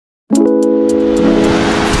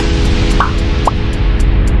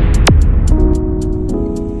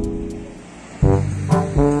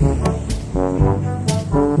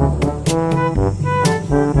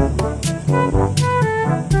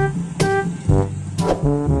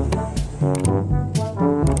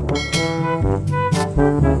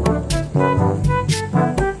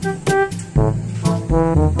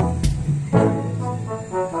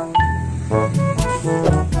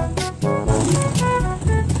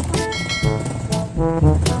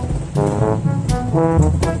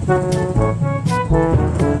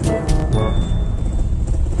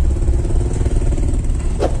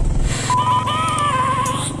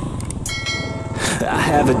I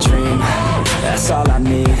have a dream, that's all I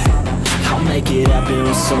need. I'll make it happen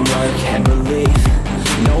with some work and belief.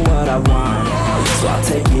 Know what I want, so I'll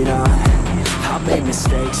take it on. I'll make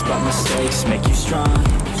mistakes, but mistakes make you strong.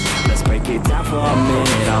 Let's break it down for a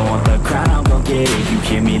minute. I want the crown, I'm gon' get it. You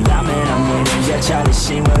hear me loud, man, I'm winning. Yeah, Charlie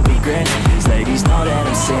Sheen will be grinning. These ladies know that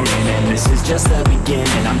I'm sinning, and this is just the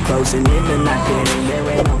beginning. I'm closing in the night inning. There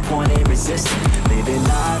ain't no point in resisting. Living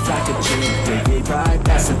life like a dream, live it right,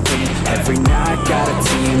 that's the thing. Every night got a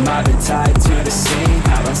team, I've been tied to the scene.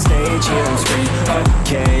 Out on stage, here I'm screaming.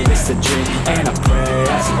 Okay, it's a dream, and I pray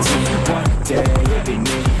as a team. One day it'll be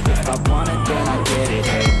me. If I want it, then I get it.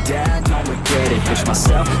 Hey dad, don't regret it. Push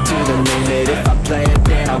myself to the limit. If I play it,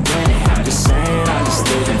 then I win it. I'm just saying, I'm just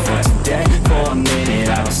living for today. For a minute,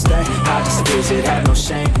 I don't stay, I just visit. Have no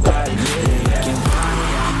shame, I admit it. Looking on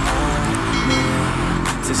me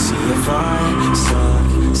to see if I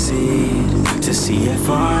succeed, to see if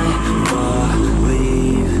I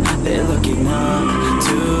believe. They're looking up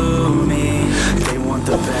to me. They want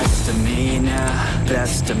the best of me now,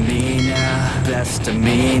 best of me now, best of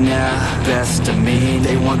me now, best of me.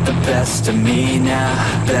 They want the best of me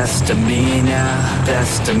now, best of me now,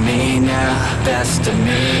 best of me now, best of me.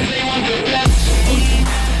 They want the best of me.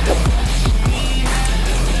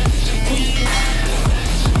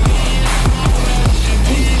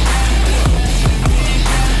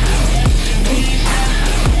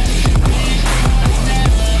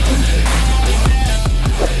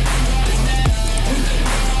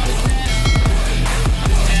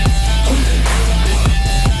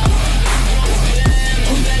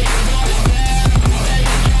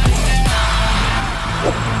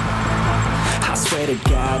 To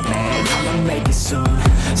God, man, I'ma make it soon.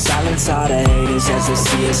 Silence all the haters as they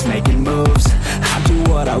see us making moves. I do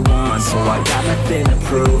what I want, so I got nothing to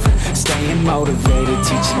prove. Staying motivated,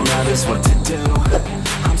 teaching others what to do.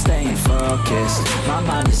 I'm staying focused, my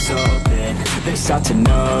mind is open. They start to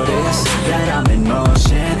notice that I'm in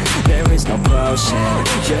motion. There is no potion,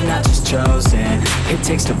 you're not just chosen. It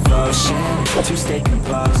takes devotion to stay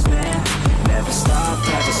composed, man. Never stop,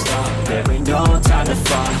 never stop, there ain't no time to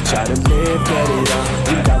fall. Try to live, get it up,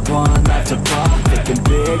 you got one life to pop. Thinking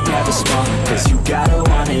big, never small, cause you gotta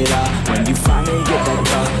want it all. When you finally get that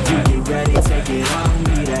call, you get ready, take it on.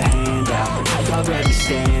 Need a handout, I already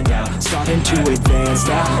stand out. Starting to advance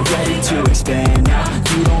now, ready to expand now.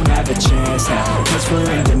 You don't have a chance now, cause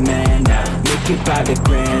we're in demand now. Make it by the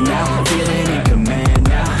grand now, feeling in command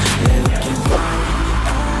now. They're looking right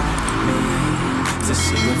at me to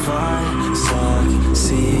see if I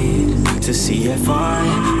succeed, to see if I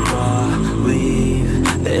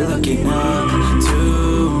believe. They're looking up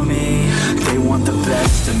to me. They want the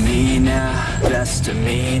best of me now, best of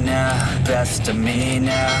me now, best of me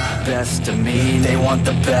now, best of me. They want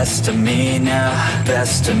the best of me now,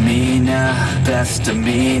 best of me now, best of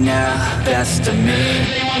me now, best of me.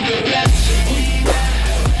 They want the best of me.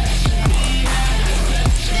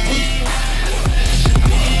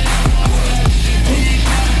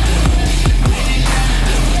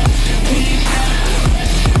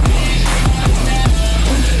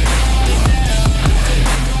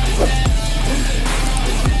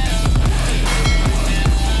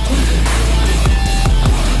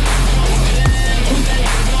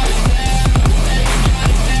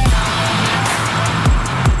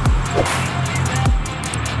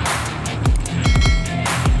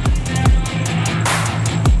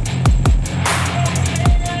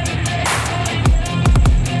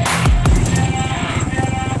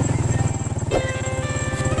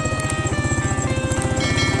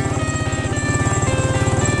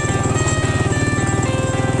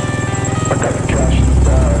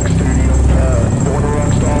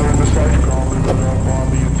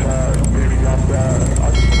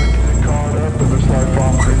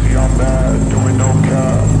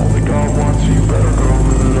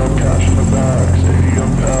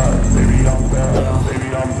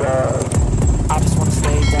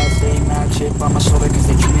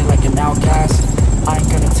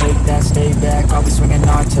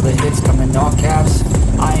 till the hits come in all caps.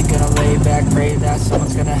 I ain't gonna lay back, pray that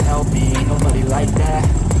someone's gonna help me. Ain't nobody like that.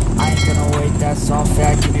 I ain't gonna wait, that's all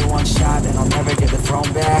fact. Give me one shot and I'll never get the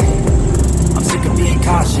throne back. I'm sick of being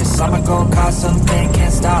cautious. I'ma go cause something,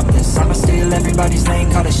 can't stop this. I'ma steal everybody's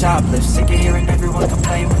lane, call it shoplift. Sick of hearing everyone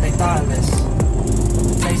complain when they thoughtless.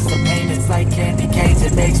 Taste the pain, it's like candy canes.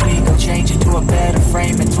 It makes me go change into a better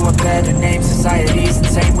frame, into a better name. Society's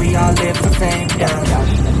insane, we all live for fame. Yeah,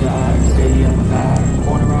 cash in the bag, steady on the back.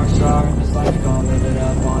 Born a rock star, in this life gon' live it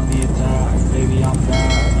up on the attack. Baby, I'm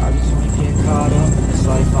back, I just wanna get caught up in this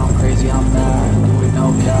life. I'm crazy, I'm mad, do it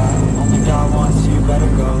no cap. Only God wants you,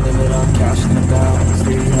 better go live it up. Cash in the bag,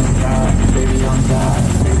 steady on the back. Baby, I'm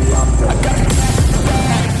back, baby, I'm back. I got it.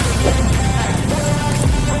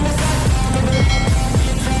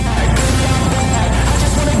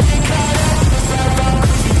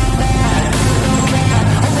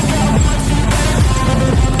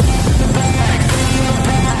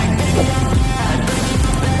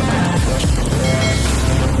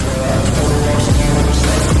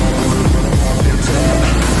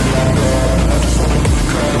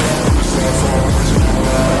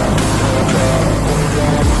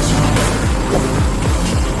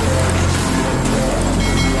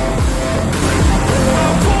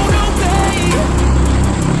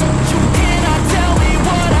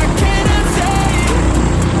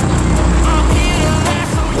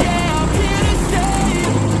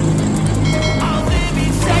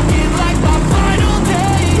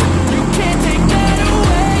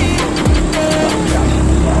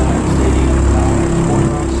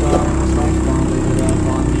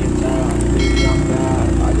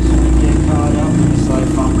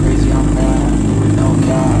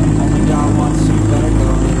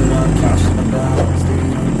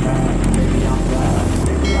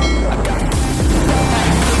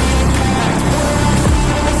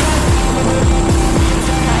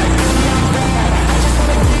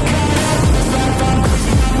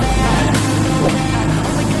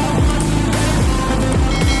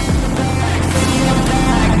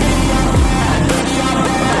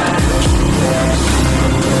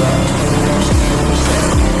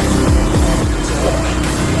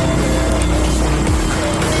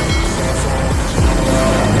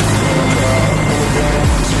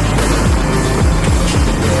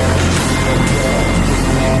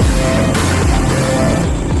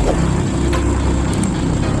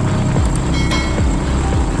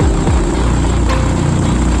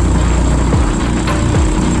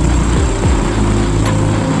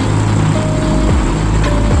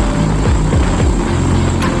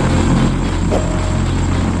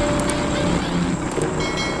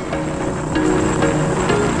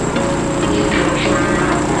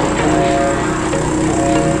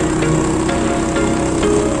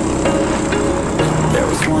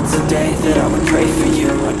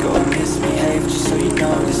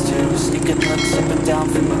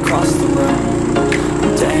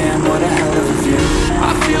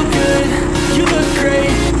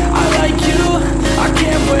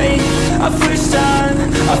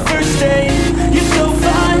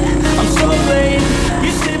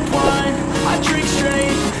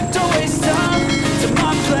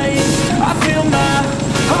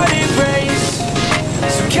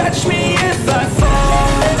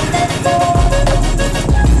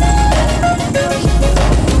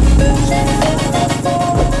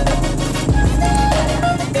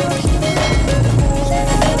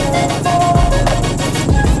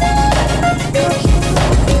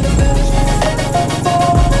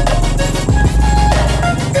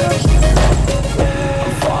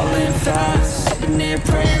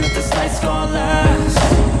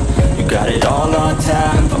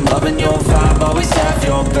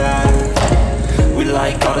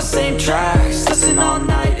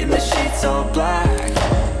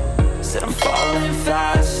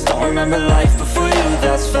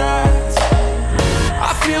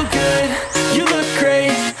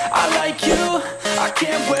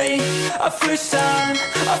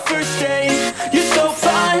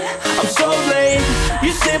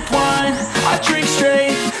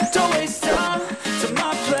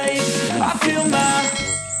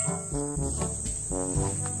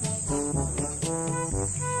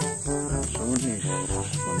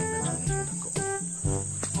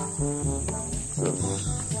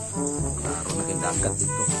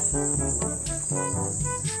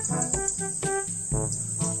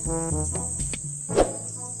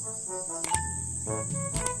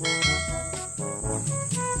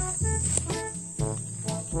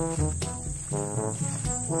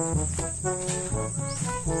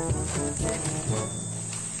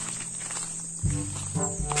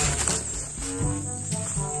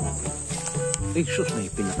 Iksos na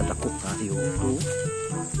pinakadako tayo ito.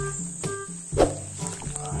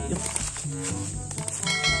 Ayun.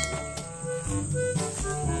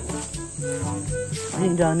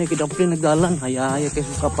 Ay, dani kita pala nagdalan. Hayaya kayo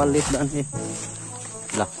kapalit dani.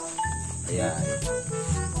 Lah. Hayaya.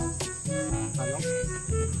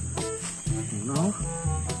 Ano?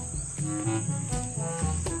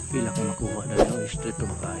 Pila ko nakuha na yung street to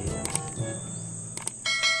kayo.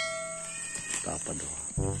 Tapad o.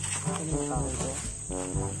 Ano yung tao ito?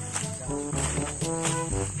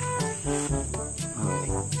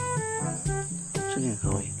 Okay. Saan yung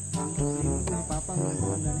kaway? Yung Papa, ang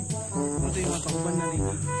nagkuhan na rin. Ito yung mapakban na rin.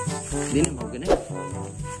 Hindi na mo ganun.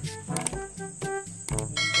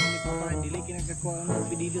 Ni Papa, dili kinakakuha ang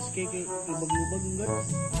pedidos kay lubag-lubag ng god.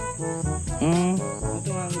 Ito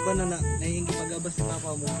nga ang iba na nahingi pag-abas ni Papa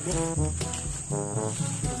mo.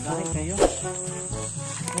 Dahil kayo.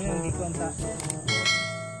 Ngayon, ang gikuhan sa